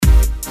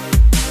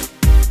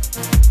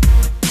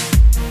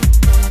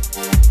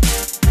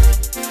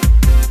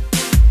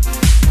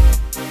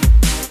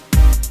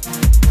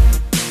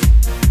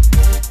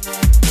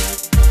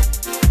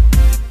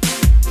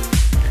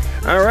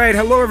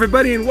Hello,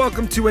 everybody, and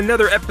welcome to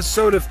another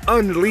episode of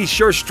Unleash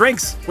Your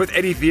Strengths with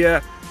Eddie Villa.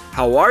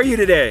 How are you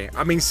today?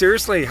 I mean,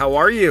 seriously, how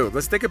are you?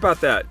 Let's think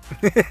about that.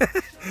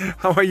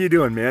 How are you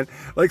doing, man?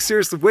 Like,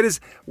 seriously,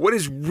 what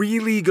is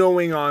really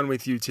going on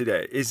with you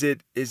today? Is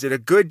it a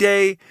good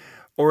day,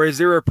 or is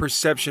there a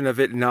perception of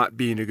it not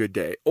being a good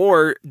day?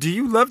 Or do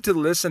you love to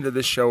listen to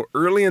the show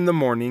early in the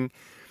morning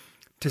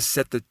to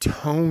set the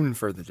tone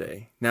for the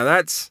day?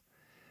 Now,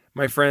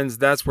 my friends,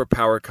 that's where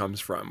power comes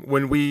from.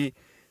 When we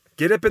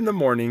get up in the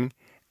morning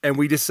and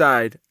we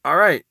decide, all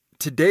right,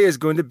 today is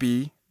going to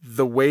be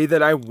the way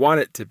that I want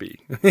it to be.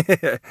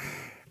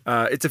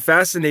 It's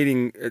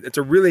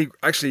a really,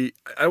 actually,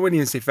 I wouldn't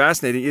even say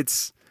fascinating.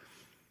 It's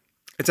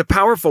a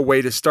powerful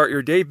way to start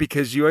your day,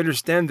 because you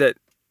understand that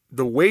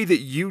the way that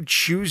you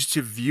choose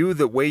to view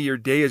the way your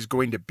day is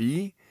going to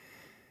be,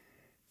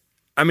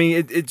 I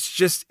mean, it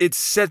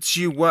sets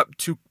you up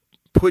to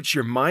put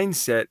your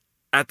mindset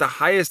at the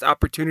highest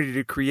opportunity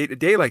to create a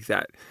day like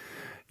that.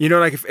 You know,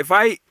 like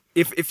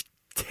if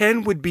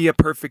 10 would be a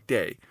perfect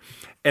day,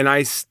 and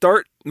I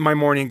start my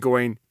morning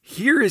going,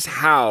 here is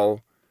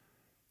how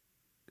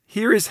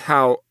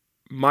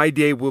my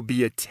day will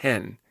be a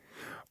 10.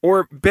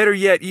 Or better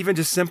yet, even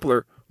just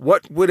simpler,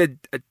 what would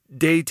a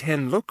day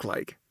 10 look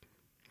like?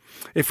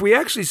 If we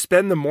actually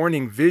spend the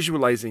morning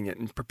visualizing it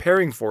and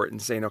preparing for it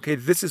and saying, okay,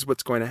 this is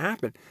what's going to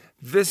happen.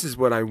 This is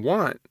what I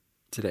want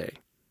today.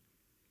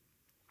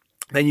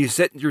 Then you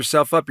set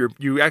yourself up.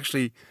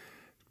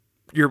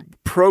 You're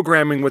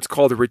programming what's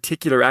called a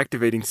reticular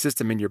activating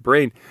system in your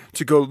brain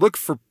to go look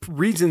for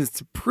reasons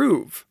to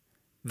prove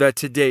that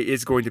today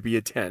is going to be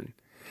a 10.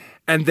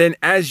 And then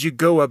as you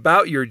go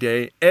about your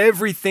day,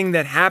 everything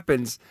that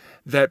happens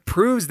that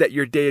proves that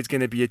your day is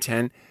going to be a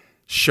 10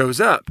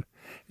 shows up.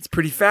 It's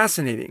pretty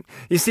fascinating.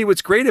 You see,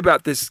 what's great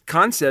about this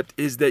concept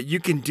is that you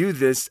can do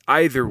this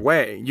either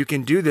way. You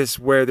can do this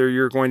whether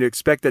you're going to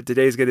expect that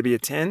today is going to be a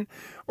 10,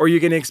 or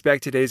you're going to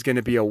expect today is going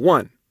to be a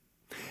 1.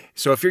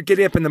 So if you're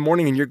getting up in the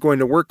morning and you're going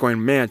to work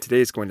going, man, today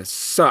is going to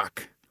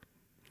suck.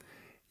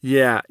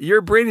 Yeah,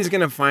 your brain is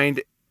going to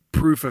find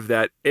proof of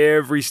that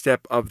every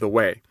step of the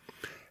way.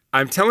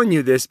 I'm telling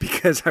you this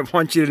because I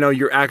want you to know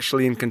you're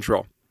actually in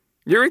control.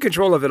 You're in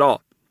control of it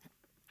all.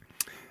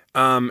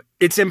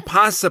 It's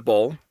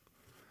impossible.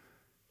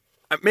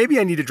 Maybe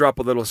I need to drop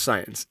a little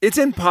science. It's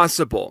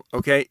impossible,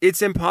 okay?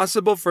 It's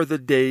impossible for the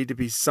day to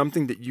be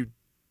something that you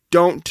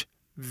don't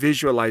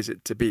visualize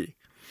it to be.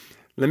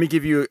 Let me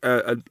give you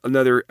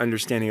another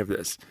understanding of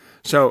this.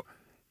 So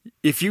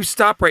if you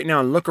stop right now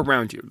and look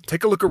around you,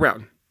 take a look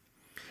around.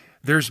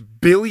 There's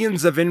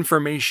billions of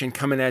information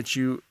coming at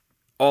you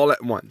all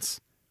at once,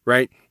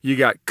 right? You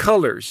got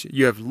colors,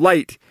 you have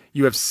light,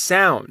 you have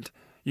sound,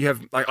 you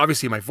have, like,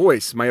 obviously my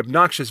voice, my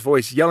obnoxious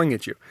voice yelling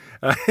at you.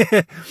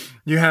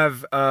 You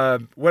have,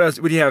 what else?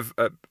 What do you have?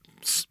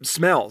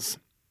 Smells,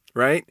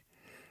 right?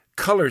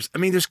 Colors. I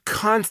mean, there's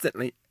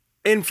constantly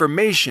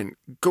information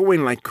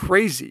going like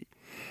crazy.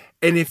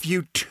 And if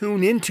you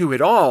tune into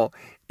it all,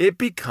 it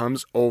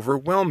becomes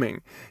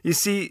overwhelming. You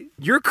see,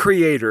 your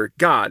creator,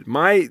 God,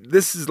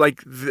 this is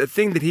like the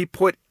thing that he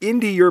put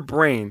into your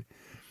brain.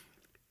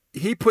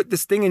 He put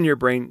this thing in your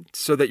brain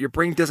so that your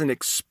brain doesn't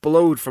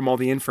explode from all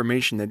the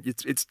information that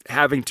it's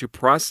having to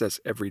process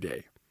every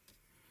day.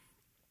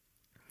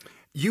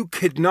 You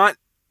could not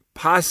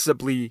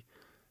possibly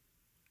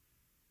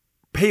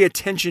pay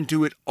attention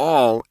to it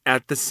all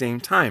at the same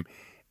time.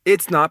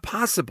 It's not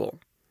possible.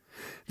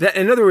 That,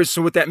 in other words,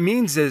 so what that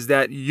means is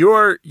that you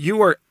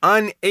are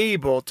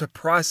unable to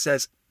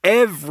process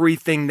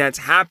everything that's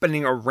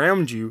happening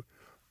around you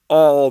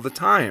all the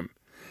time.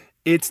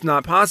 It's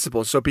not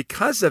possible. So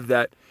because of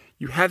that,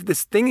 you have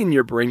this thing in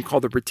your brain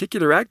called the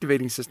reticular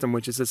activating system,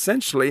 which is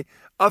essentially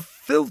a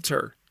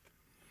filter.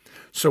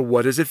 So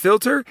what does it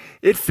filter?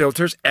 It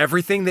filters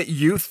everything that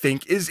you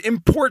think is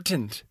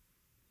important.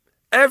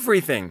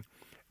 Everything.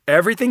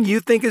 Everything you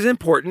think is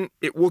important,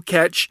 it will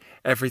catch.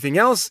 Everything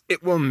else,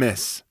 it will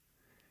miss.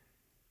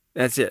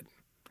 That's it.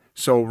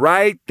 So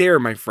right there,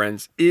 my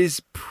friends,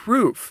 is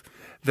proof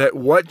that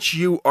what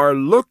you are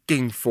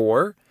looking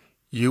for,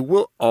 you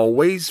will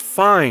always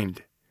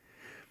find.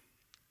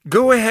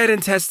 Go ahead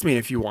and test me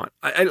if you want.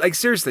 I like,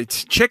 seriously,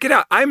 check it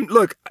out. I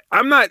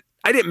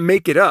didn't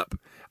make it up.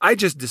 I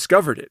just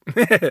discovered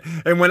it.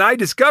 And when I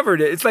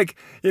discovered it, it's like,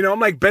 I'm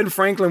like Ben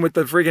Franklin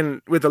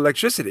with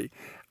electricity.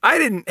 I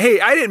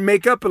didn't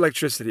make up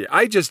electricity.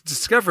 I just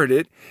discovered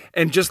it.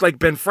 And just like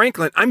Ben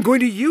Franklin, I'm going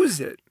to use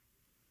it.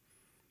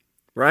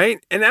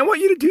 Right? And I want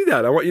you to do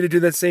that. I want you to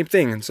do that same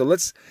thing. And so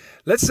let's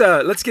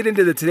get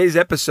into today's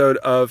episode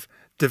of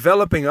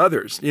developing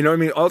others. You know what I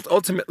mean?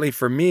 Ultimately,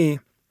 for me,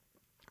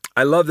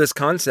 I love this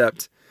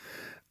concept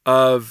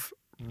of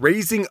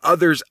raising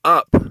others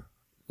up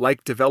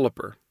like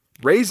developer.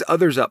 Raise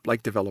others up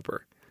like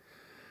developer.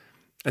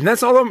 And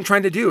that's all I'm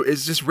trying to do,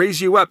 is just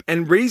raise you up.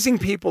 And raising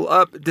people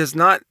up does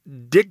not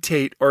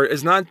dictate or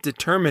is not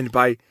determined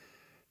by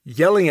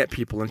yelling at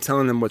people and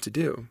telling them what to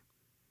do.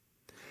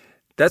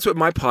 That's what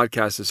my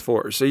podcast is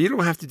for. So you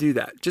don't have to do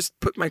that. Just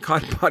put my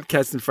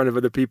podcast in front of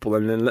other people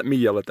and then let me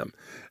yell at them.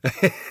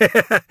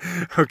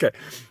 Okay.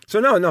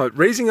 So no,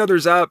 raising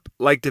others up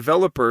like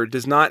developer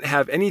does not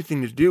have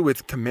anything to do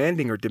with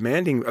commanding or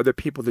demanding other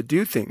people to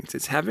do things.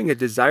 It's having a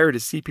desire to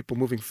see people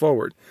moving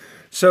forward.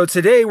 So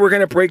today we're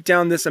going to break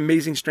down this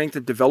amazing strength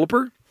of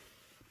developer.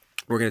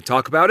 We're going to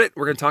talk about it.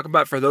 We're going to talk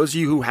about, for those of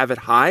you who have it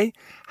high,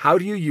 how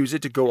do you use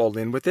it to go all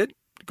in with it?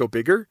 Go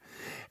bigger.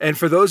 And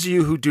for those of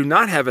you who do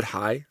not have it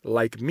high,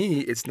 like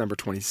me, it's number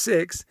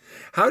 26.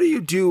 How do you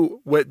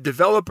do what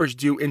developers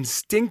do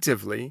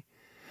instinctively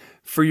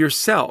for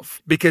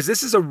yourself? Because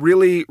this is a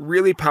really,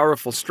 really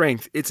powerful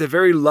strength. It's a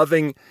very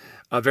loving,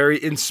 a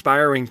very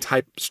inspiring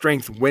type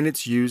strength when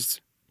it's used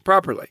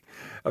properly,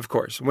 of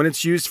course, when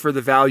it's used for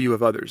the value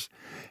of others.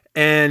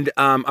 And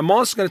I'm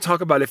also going to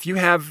talk about if you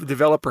have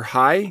developer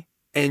high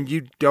and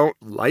you don't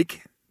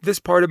like this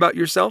part about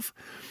yourself,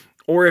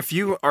 or if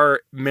you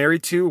are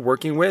married to,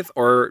 working with,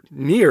 or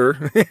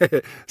near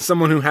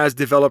someone who has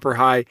developer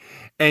high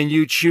and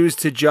you choose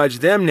to judge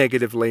them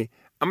negatively,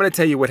 I'm going to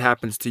tell you what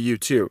happens to you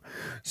too.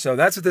 So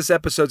that's what this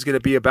episode's going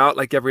to be about.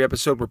 Like every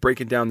episode, we're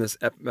breaking down this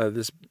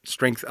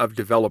strength of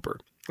developer.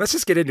 Let's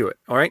just get into it,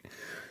 all right?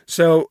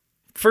 So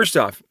first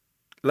off,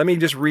 let me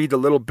just read the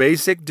little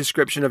basic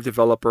description of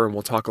developer, and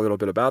we'll talk a little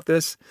bit about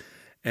this,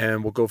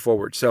 and we'll go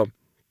forward. So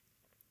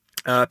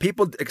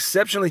people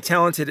exceptionally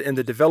talented in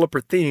the developer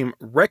theme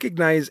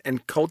recognize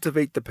and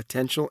cultivate the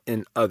potential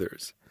in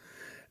others.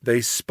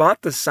 They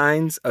spot the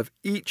signs of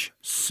each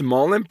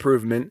small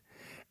improvement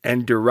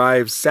and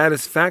derive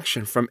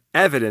satisfaction from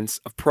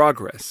evidence of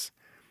progress.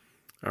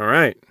 All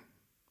right.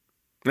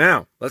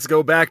 Now, let's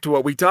go back to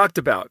what we talked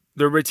about,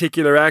 the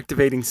reticular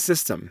activating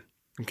system.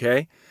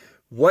 Okay?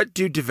 What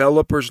do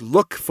developers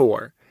look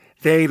for?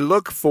 They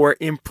look for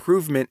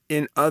improvement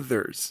in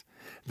others.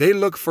 They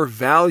look for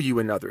value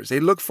in others. They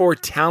look for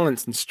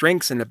talents and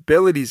strengths and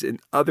abilities in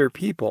other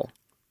people,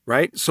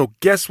 right? So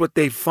guess what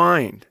they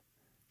find?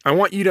 I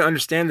want you to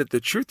understand that the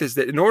truth is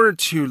that in order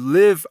to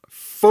live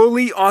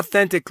fully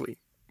authentically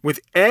with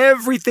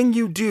everything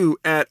you do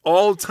at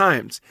all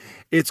times,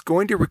 it's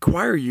going to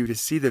require you to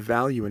see the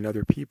value in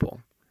other people.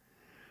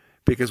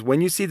 Because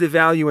when you see the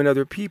value in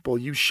other people,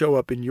 you show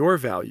up in your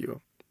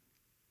value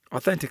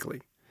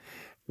authentically.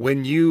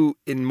 When you,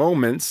 in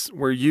moments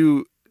where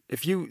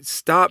if you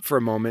stop for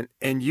a moment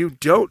and you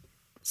don't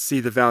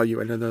see the value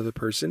in another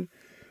person,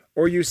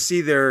 or you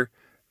see the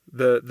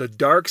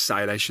dark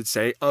side, I should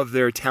say, of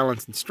their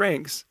talents and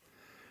strengths,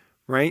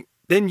 right?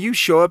 Then you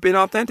show up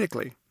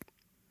inauthentically.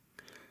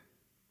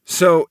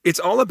 So it's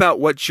all about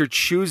what you're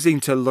choosing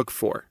to look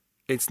for.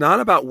 It's not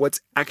about what's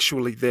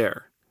actually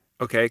there,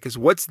 okay? Because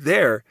what's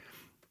there,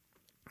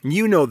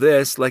 you know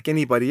this like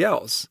anybody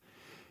else.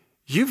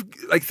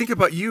 Think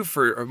about you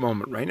for a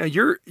moment right now.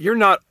 You're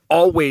not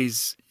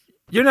always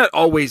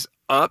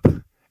up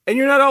and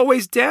you're not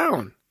always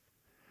down.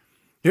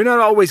 You're not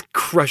always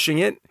crushing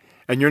it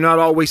and you're not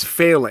always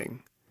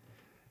failing,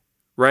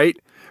 right?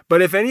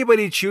 But if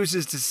anybody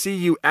chooses to see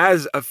you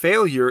as a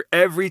failure,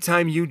 every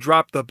time you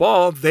drop the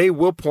ball, they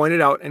will point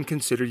it out and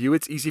consider you.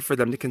 It's easy for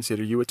them to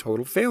consider you a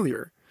total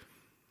failure,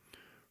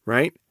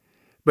 right?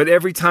 But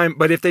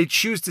if they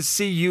choose to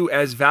see you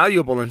as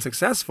valuable and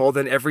successful,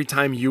 then every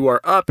time you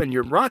are up and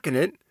you're rocking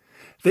it,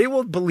 they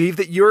will believe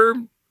that you're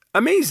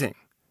amazing.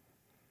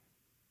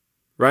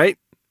 Right?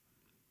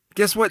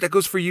 Guess what? That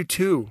goes for you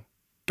too,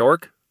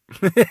 dork.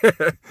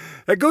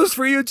 That goes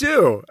for you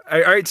too.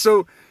 All right.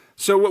 So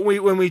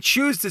when we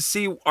choose to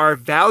see our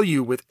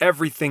value with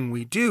everything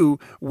we do,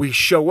 we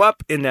show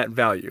up in that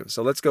value.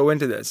 So let's go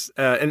into this.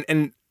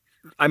 And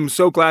I'm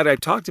so glad I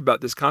talked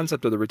about this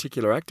concept of the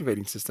reticular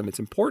activating system. It's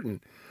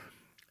important.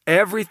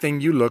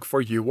 Everything you look for,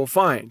 you will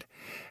find.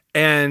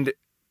 And,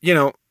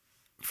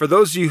 for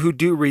those of you who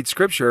do read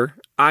scripture,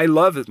 I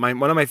love it.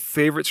 One of my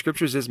favorite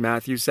scriptures is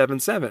Matthew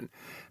 7:7.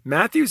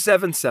 Matthew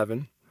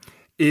 7:7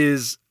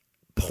 is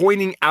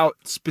pointing out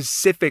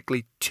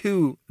specifically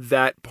to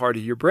that part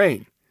of your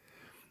brain.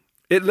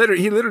 He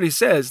literally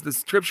says, the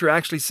scripture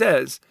actually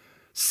says,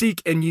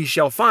 seek and ye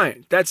shall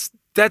find. That's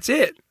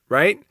it,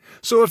 right?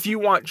 So if you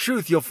want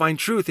truth, you'll find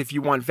truth. If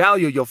you want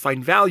value, you'll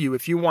find value.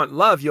 If you want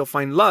love, you'll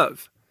find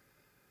love.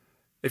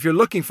 If you're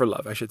looking for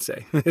love, I should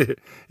say.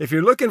 If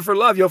you're looking for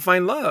love, you'll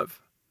find love.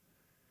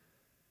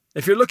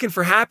 If you're looking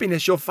for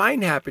happiness, you'll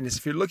find happiness.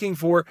 If you're looking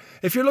for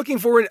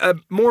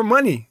more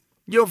money,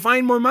 you'll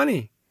find more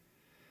money.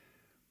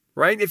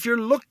 Right? If you're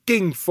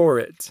looking for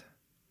it,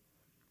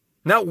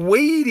 not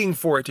waiting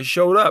for it to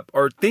show up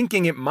or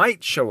thinking it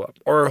might show up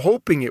or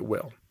hoping it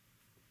will.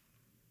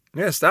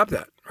 We got to stop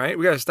that, right?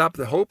 We got to stop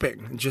the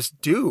hoping and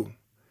just do.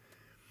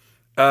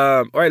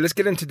 All right, let's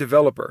get into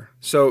developer.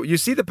 So you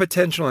see the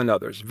potential in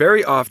others.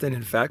 Very often,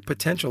 in fact,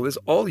 potential is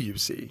all you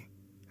see.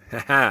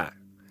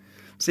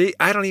 See,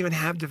 I don't even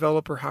have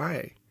developer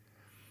high.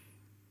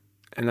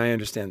 And I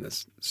understand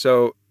this.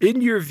 So in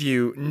your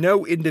view,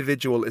 no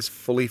individual is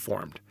fully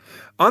formed.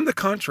 On the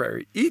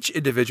contrary, each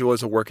individual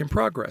is a work in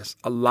progress,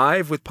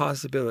 alive with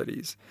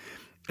possibilities.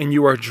 And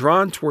you are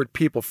drawn toward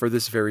people for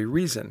this very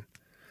reason.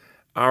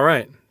 All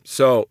right.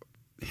 So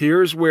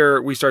here's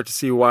where we start to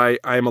see why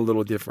I'm a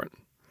little different.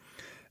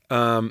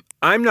 I'm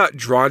not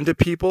drawn to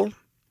people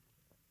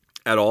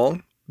at all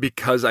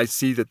because I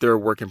see that they're a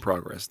work in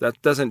progress.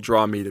 That doesn't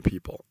draw me to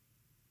people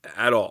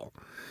at all.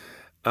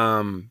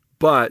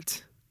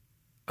 But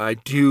I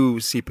do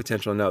see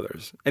potential in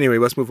others. Anyway,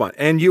 let's move on.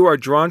 And you are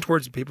drawn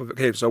towards people.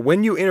 Okay, so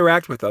when you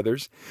interact with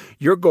others,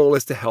 your goal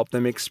is to help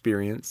them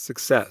experience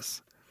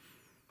success.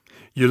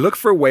 You look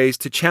for ways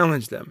to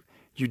challenge them.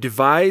 You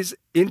devise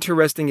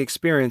interesting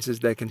experiences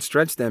that can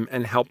stretch them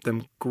and help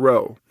them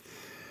grow.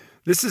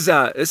 This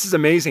is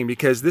amazing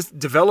because this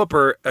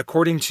developer,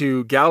 according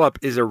to Gallup,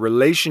 is a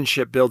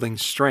relationship building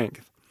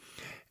strength.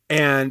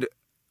 And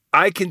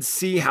I can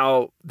see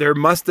how there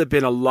must have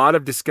been a lot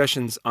of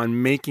discussions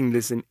on making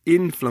this an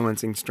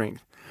influencing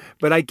strength.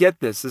 But I get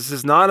this. This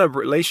is not a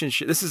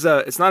relationship.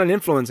 It's not an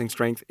influencing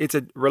strength. It's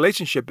a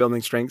relationship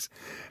building strength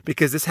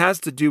because this has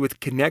to do with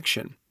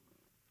connection.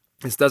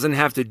 This doesn't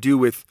have to do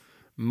with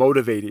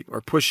motivating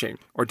or pushing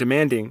or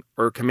demanding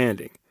or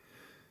commanding.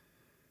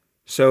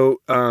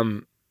 So,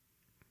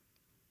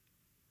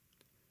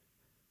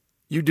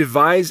 you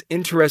devise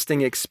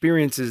interesting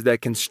experiences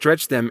that can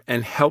stretch them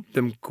and help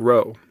them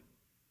grow.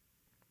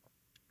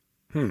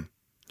 And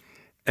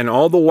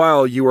all the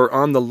while you are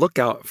on the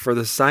lookout for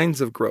the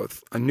signs of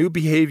growth, a new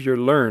behavior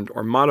learned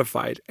or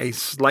modified, a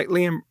slight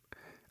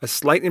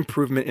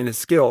improvement in a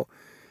skill,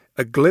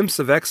 a glimpse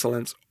of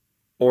excellence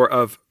or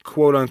of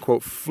quote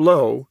unquote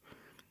flow,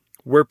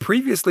 where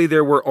previously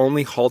there were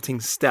only halting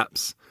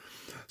steps.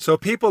 So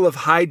people of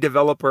high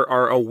developer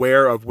are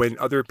aware of when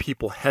other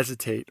people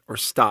hesitate or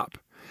stop.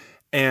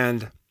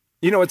 And,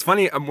 it's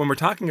funny, when we're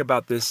talking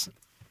about this,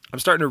 I'm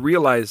starting to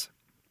realize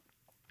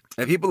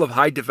that people of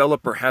high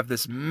developer have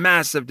this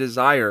massive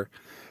desire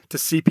to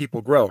see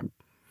people grow.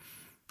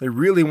 They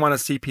really want to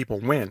see people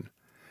win,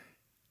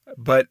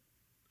 but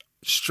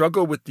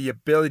struggle with the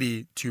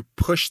ability to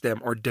push them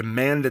or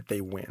demand that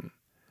they win.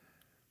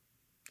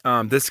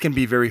 This can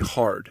be very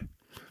hard.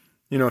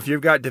 If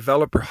you've got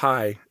developer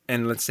high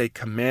and let's say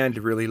command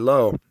really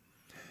low,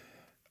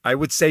 I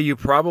would say you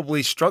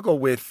probably struggle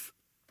with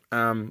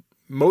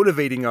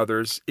motivating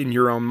others in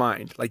your own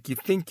mind. Like you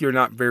think you're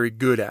not very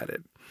good at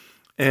it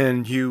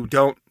and you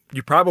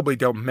probably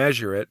don't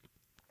measure it.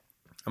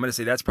 I'm going to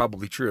say that's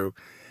probably true.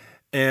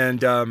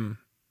 And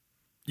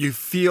you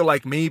feel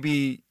like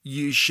maybe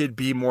you should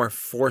be more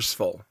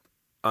forceful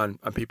on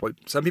people.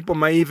 Some people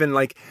might even,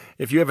 like,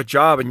 if you have a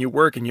job and you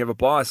work and you have a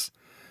boss,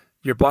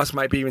 your boss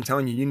might be even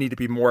telling you need to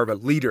be more of a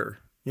leader.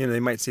 They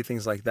might say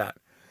things like that.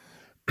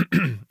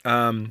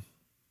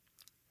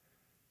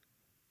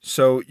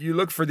 So you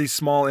look for these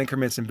small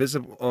increments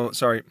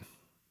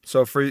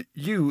So for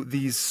you,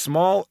 these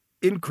small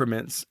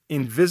increments,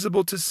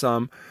 invisible to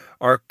some,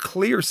 are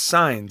clear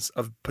signs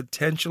of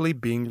potentially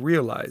being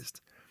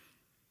realized.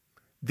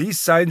 These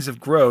signs of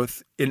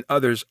growth in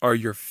others are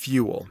your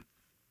fuel.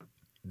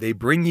 They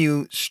bring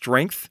you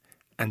strength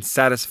and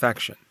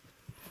satisfaction.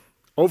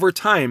 Over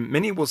time,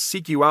 many will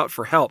seek you out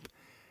for help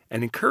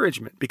and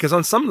encouragement because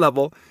on some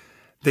level,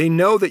 they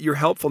know that your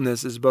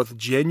helpfulness is both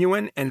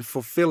genuine and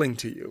fulfilling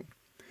to you.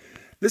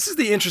 This is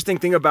the interesting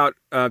thing about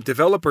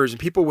developers and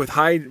people with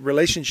high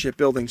relationship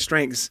building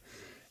strengths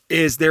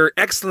is they're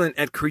excellent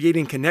at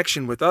creating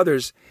connection with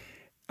others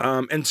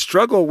and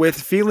struggle with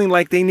feeling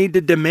like they need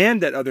to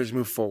demand that others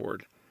move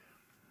forward.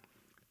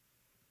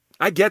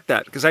 I get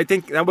that because I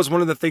think that was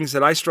one of the things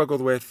that I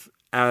struggled with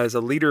as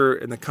a leader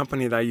in the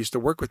company that I used to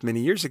work with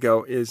many years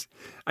ago is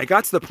I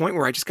got to the point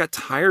where I just got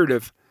tired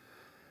of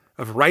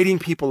writing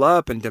people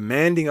up and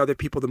demanding other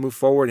people to move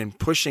forward and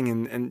pushing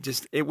and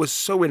just, it was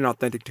so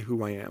inauthentic to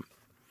who I am.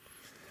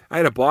 I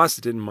had a boss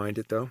that didn't mind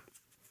it though.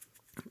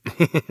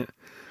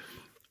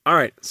 All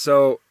right.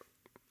 So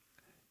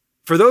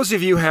for those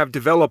of you who have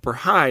developer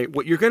high,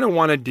 what you're going to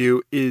want to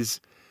do is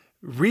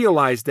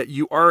realize that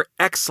you are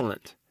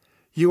excellent.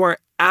 You are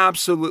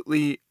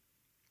absolutely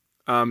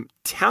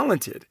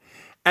talented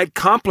at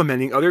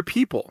complimenting other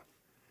people.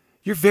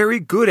 You're very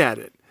good at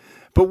it.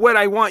 But what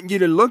I want you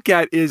to look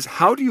at is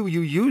how do you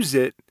use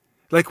it?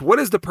 Like, what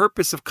is the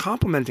purpose of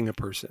complimenting a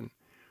person?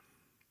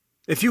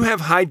 If you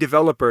have high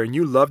developer and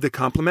you love to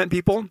compliment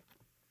people,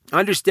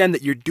 understand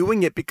that you're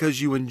doing it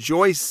because you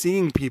enjoy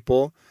seeing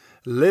people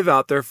live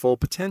out their full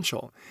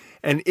potential.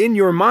 And in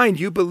your mind,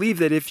 you believe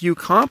that if you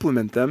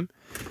compliment them,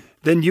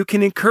 then you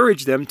can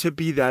encourage them to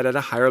be that at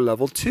a higher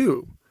level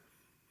too.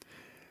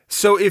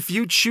 So if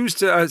you choose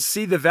to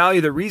see the value,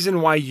 the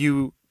reason why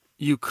you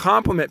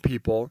compliment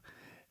people,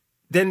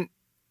 then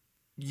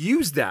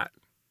use that.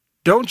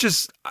 Don't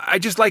just, I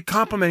just like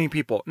complimenting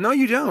people. No,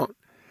 you don't.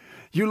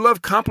 You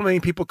love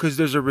complimenting people because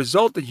there's a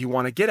result that you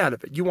want to get out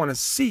of it. You want to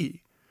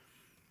see.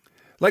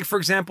 Like, for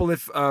example,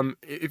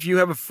 if you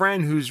have a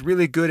friend who's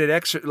really good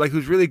at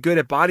who's really good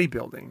at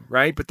bodybuilding,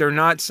 right? But they're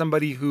not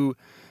somebody who,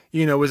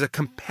 is a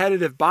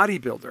competitive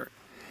bodybuilder.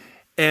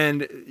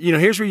 And,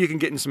 here's where you can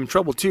get in some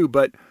trouble too.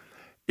 But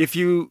if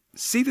you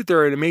see that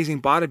they're an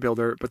amazing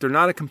bodybuilder, but they're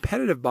not a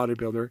competitive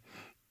bodybuilder,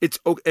 it's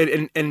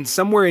okay. And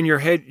somewhere in your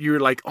head, you're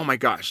like, oh my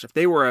gosh, if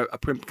they were a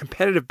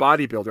competitive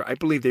bodybuilder, I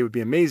believe they would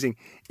be amazing,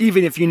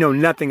 even if you know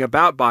nothing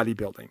about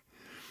bodybuilding.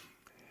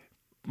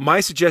 My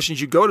suggestion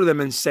is you go to them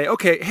and say,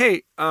 okay,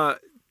 hey, I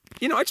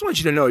just want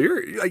you to know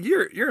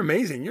you're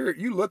amazing.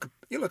 You look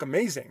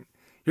amazing.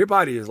 Your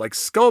body is like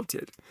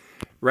sculpted,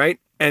 right?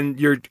 And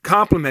you're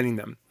complimenting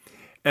them.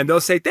 And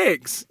they'll say,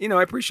 thanks.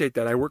 I appreciate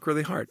that. I work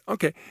really hard.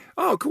 Okay.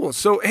 Oh, cool.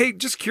 So, hey,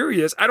 just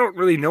curious. I don't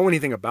really know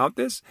anything about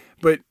this,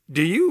 but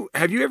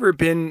have you ever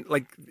been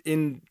like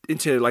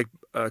into like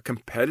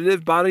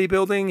competitive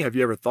bodybuilding? Have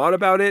you ever thought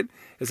about it?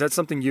 Is that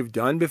something you've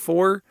done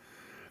before?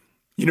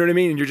 You know what I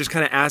mean? And you're just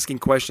kind of asking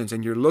questions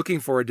and you're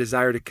looking for a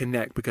desire to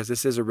connect because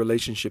this is a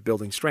relationship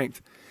building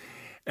strength.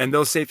 And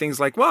they'll say things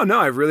like, well, no,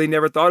 I've really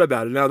never thought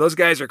about it. No, those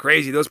guys are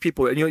crazy. Those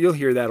people, and you'll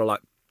hear that a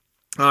lot.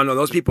 Oh no,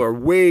 those people are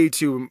way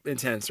too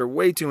intense. They're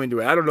way too into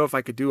it. I don't know if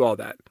I could do all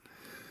that.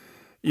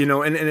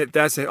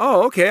 That's it.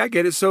 Oh, okay, I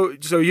get it. So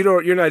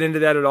you're not into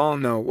that at all?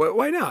 No.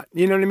 Why not?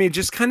 You know what I mean?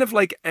 Just kind of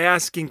like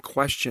asking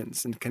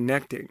questions and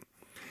connecting.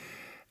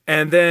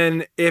 And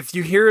then if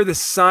you hear the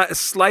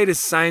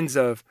slightest signs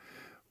of,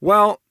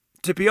 well,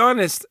 to be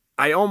honest,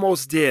 I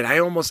almost did. I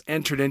almost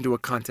entered into a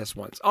contest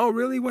once. Oh,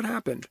 really? What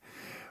happened?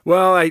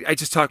 Well, I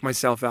just talked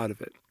myself out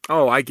of it.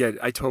 Oh, I get it.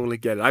 I totally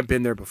get it. I've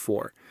been there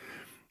before.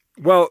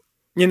 Well,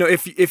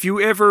 if you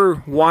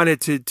ever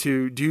wanted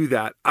to do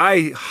that,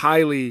 I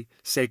highly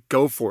say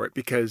go for it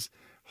because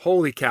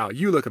holy cow,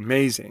 you look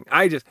amazing.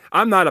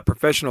 I'm not a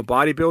professional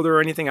bodybuilder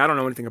or anything. I don't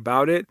know anything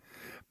about it,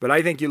 but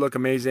I think you look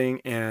amazing.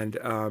 And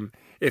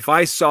if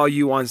I saw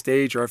you on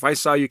stage or if I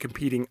saw you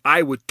competing,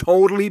 I would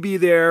totally be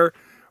there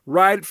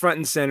right front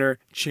and center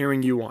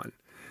cheering you on.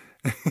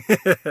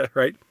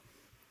 Right?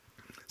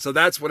 So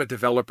that's what a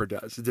developer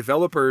does. The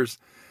developers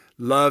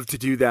love to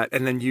do that.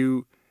 And then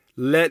you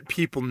let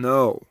people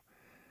know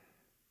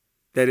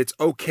that it's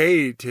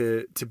okay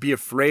to be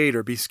afraid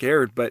or be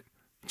scared, but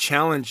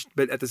challenged,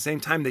 but at the same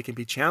time, they can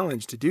be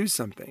challenged to do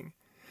something.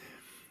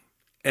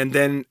 And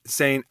then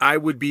saying, I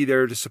would be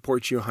there to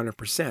support you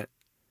 100%.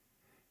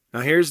 Now,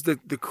 here's the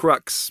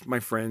crux,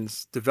 my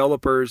friends.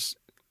 Developers,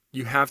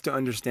 you have to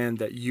understand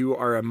that you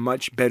are a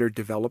much better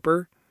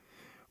developer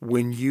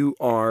when you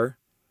are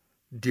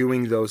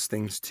doing those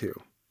things too.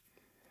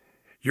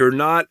 You're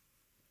not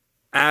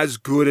as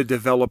good a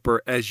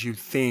developer as you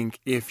think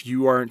if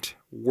you aren't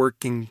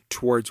working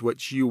towards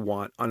what you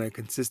want on a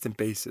consistent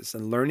basis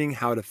and learning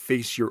how to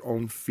face your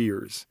own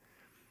fears.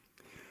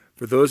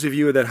 For those of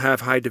you that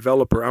have high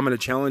developer, I'm going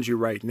to challenge you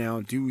right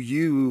now. Do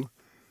you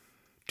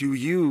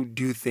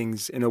do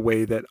things in a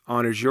way that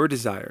honors your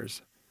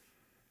desires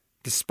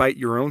despite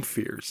your own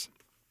fears?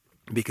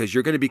 Because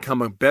you're going to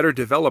become a better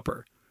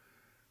developer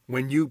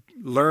when you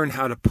learn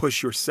how to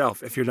push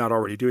yourself if you're not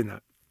already doing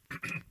that.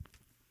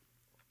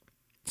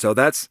 So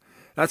that's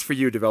for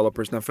you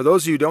developers. Now, for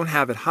those of you who don't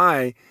have it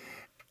high,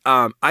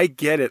 I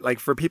get it. Like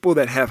for people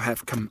that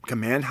have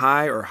command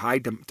high or high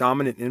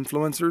dominant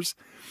influencers,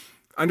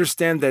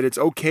 understand that it's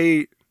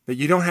okay that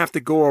you don't have to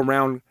go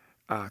around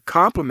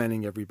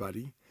complimenting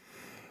everybody,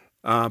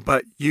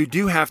 but you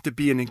do have to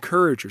be an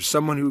encourager,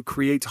 someone who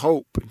creates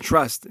hope and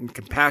trust and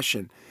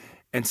compassion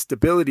and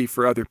stability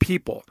for other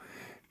people.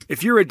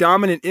 If you're a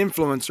dominant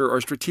influencer or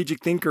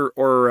strategic thinker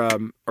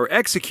or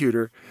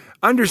executor,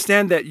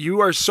 understand that you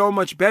are so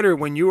much better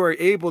when you are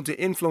able to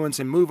influence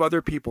and move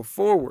other people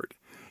forward.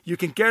 You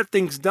can get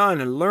things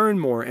done and learn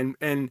more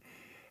and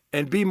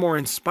be more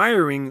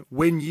inspiring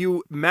when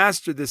you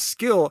master the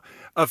skill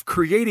of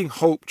creating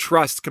hope,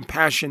 trust,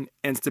 compassion,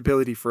 and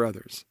stability for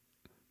others.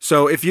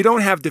 So if you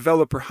don't have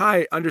developer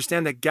high,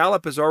 understand that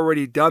Gallup has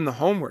already done the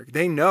homework.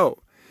 They know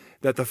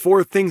that the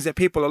 4 things that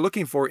people are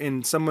looking for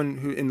in someone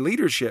who in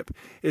leadership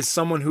is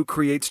someone who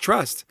creates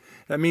trust.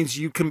 That means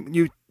you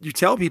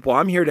tell people,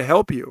 I'm here to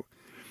help you.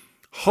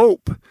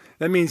 Hope.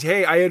 That means,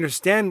 hey, I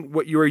understand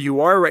where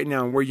you are right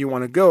now and where you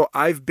want to go.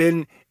 I've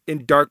been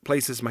in dark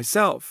places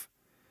myself.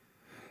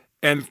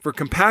 And for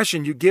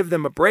compassion, you give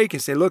them a break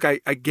and say, look, I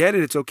get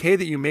it. It's okay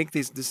that you make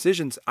these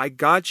decisions. I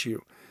got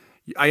you.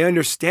 I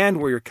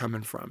understand where you're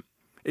coming from.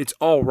 It's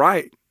all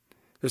right.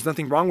 There's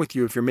nothing wrong with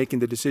you if you're making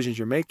the decisions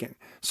you're making.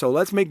 So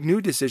let's make new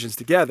decisions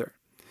together.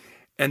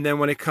 And then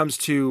when it comes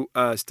to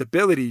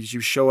stabilities, you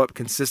show up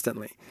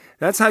consistently.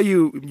 That's how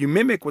you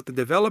mimic what the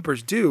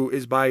developers do,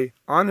 is by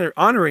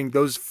honoring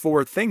those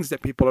 4 things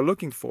that people are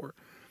looking for.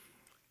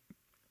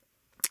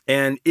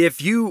 And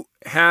if you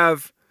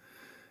have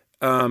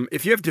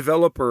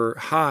developer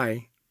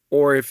high,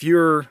 or if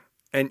you're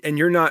and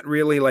you're not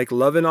really like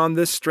loving on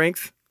this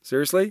strength,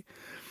 seriously,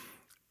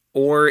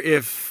 or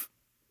if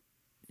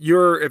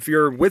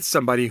you're with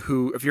somebody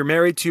if you're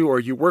married to or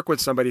you work with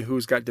somebody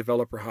who's got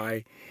developer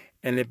high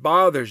and it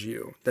bothers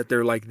you that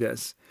they're like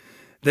this,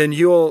 then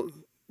you'll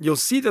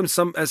see them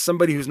as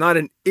somebody who's not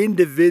an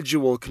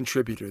individual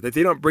contributor, that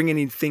they don't bring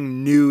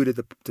anything new to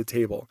the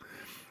table,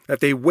 that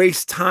they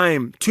waste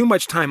too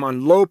much time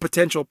on low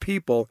potential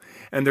people,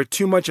 and they're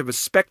too much of a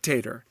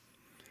spectator.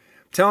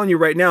 telling you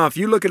right now, if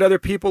you look at other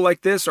people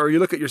like this, or you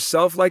look at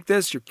yourself like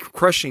this, you're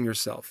crushing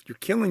yourself. You're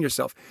killing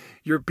yourself.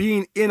 You're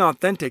being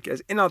inauthentic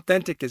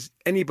as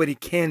anybody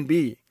can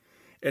be.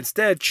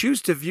 Instead,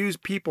 choose to view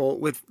people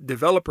with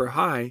developer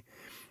high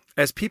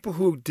as people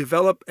who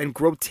develop and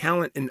grow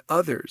talent in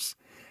others.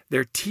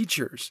 They're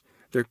teachers.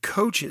 They're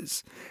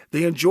coaches.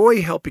 They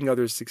enjoy helping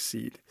others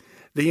succeed.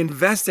 They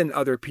invest in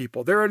other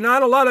people. There are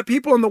not a lot of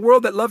people in the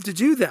world that love to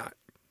do that.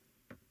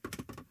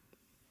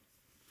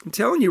 I'm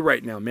telling you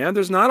right now, man,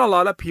 there's not a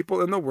lot of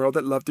people in the world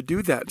that love to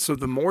do that. So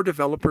the more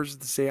developers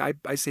say,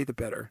 I say the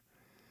better.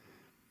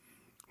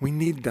 We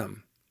need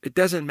them. It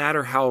doesn't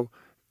matter how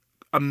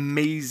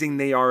amazing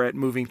they are at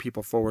moving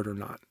people forward or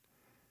not.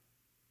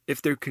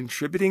 If they're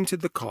contributing to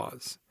the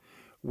cause,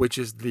 which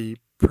is the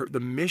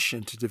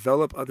mission to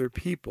develop other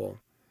people,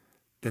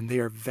 then they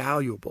are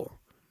valuable.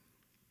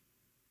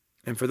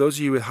 And for those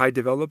of you with high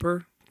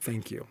developer,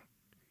 thank you.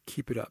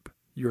 Keep it up.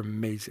 You're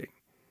amazing.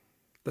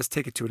 Let's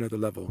take it to another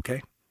level,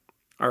 okay?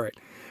 All right.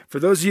 For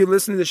those of you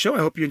listening to the show, I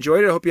hope you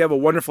enjoyed it. I hope you have a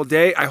wonderful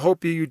day. I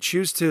hope you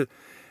choose to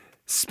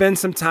spend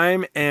some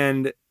time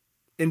and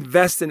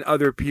invest in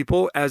other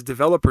people as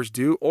developers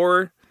do,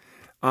 or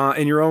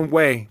in your own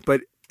way.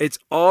 But it's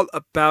all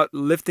about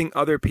lifting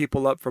other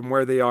people up from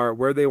where they are,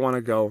 where they want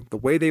to go, the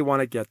way they want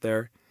to get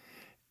there,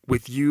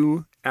 with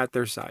you at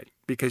their side.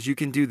 Because you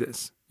can do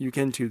this. You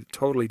can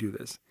totally do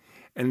this.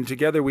 And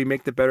together we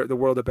make the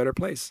world a better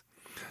place.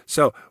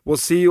 So we'll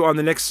see you on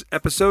the next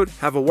episode.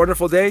 Have a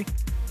wonderful day.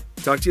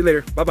 Talk to you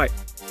later. Bye-bye.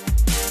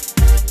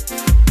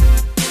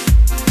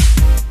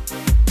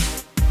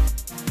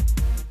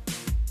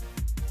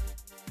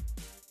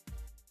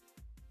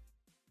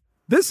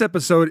 This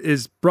episode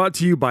is brought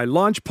to you by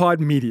LaunchPod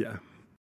Media.